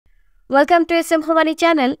Welcome to SM Homani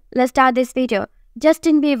channel. Let's start this video.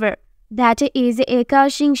 Justin Bieber, that is a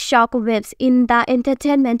causing shockwaves in the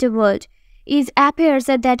entertainment world. It appears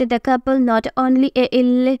that the couple not only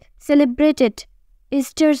celebrated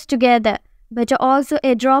Easter's together, but also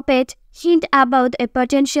dropped a hint about a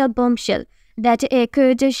potential bombshell that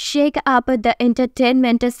could shake up the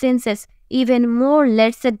entertainment senses even more.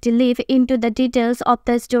 Let's delve into the details of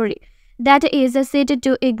the story that is said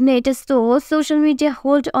to ignite social media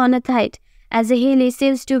hold on tight, as Hailey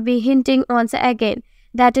seems to be hinting once again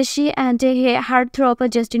that she and her heartthrob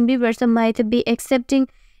Justin Bieber might be accepting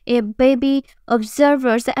a baby.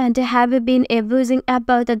 Observers and have been abusing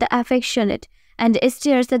about the affectionate and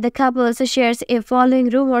stares the couple shares a following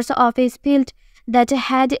rumors of a spilled that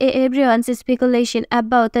had everyone's speculation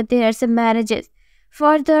about their marriages.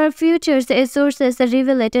 Further futures sources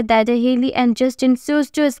revealed that Hailey and Justin chose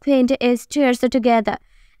to spend years together,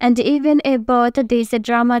 and even brought this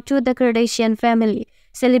drama to the Kardashian family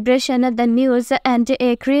celebration. The news and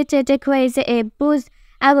created quite a buzz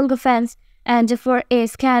among fans, and for a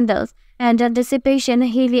scandals and anticipation,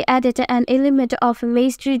 Hailey added an element of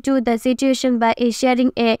mystery to the situation by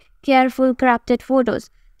sharing a careful crafted photos.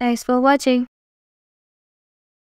 Thanks for watching.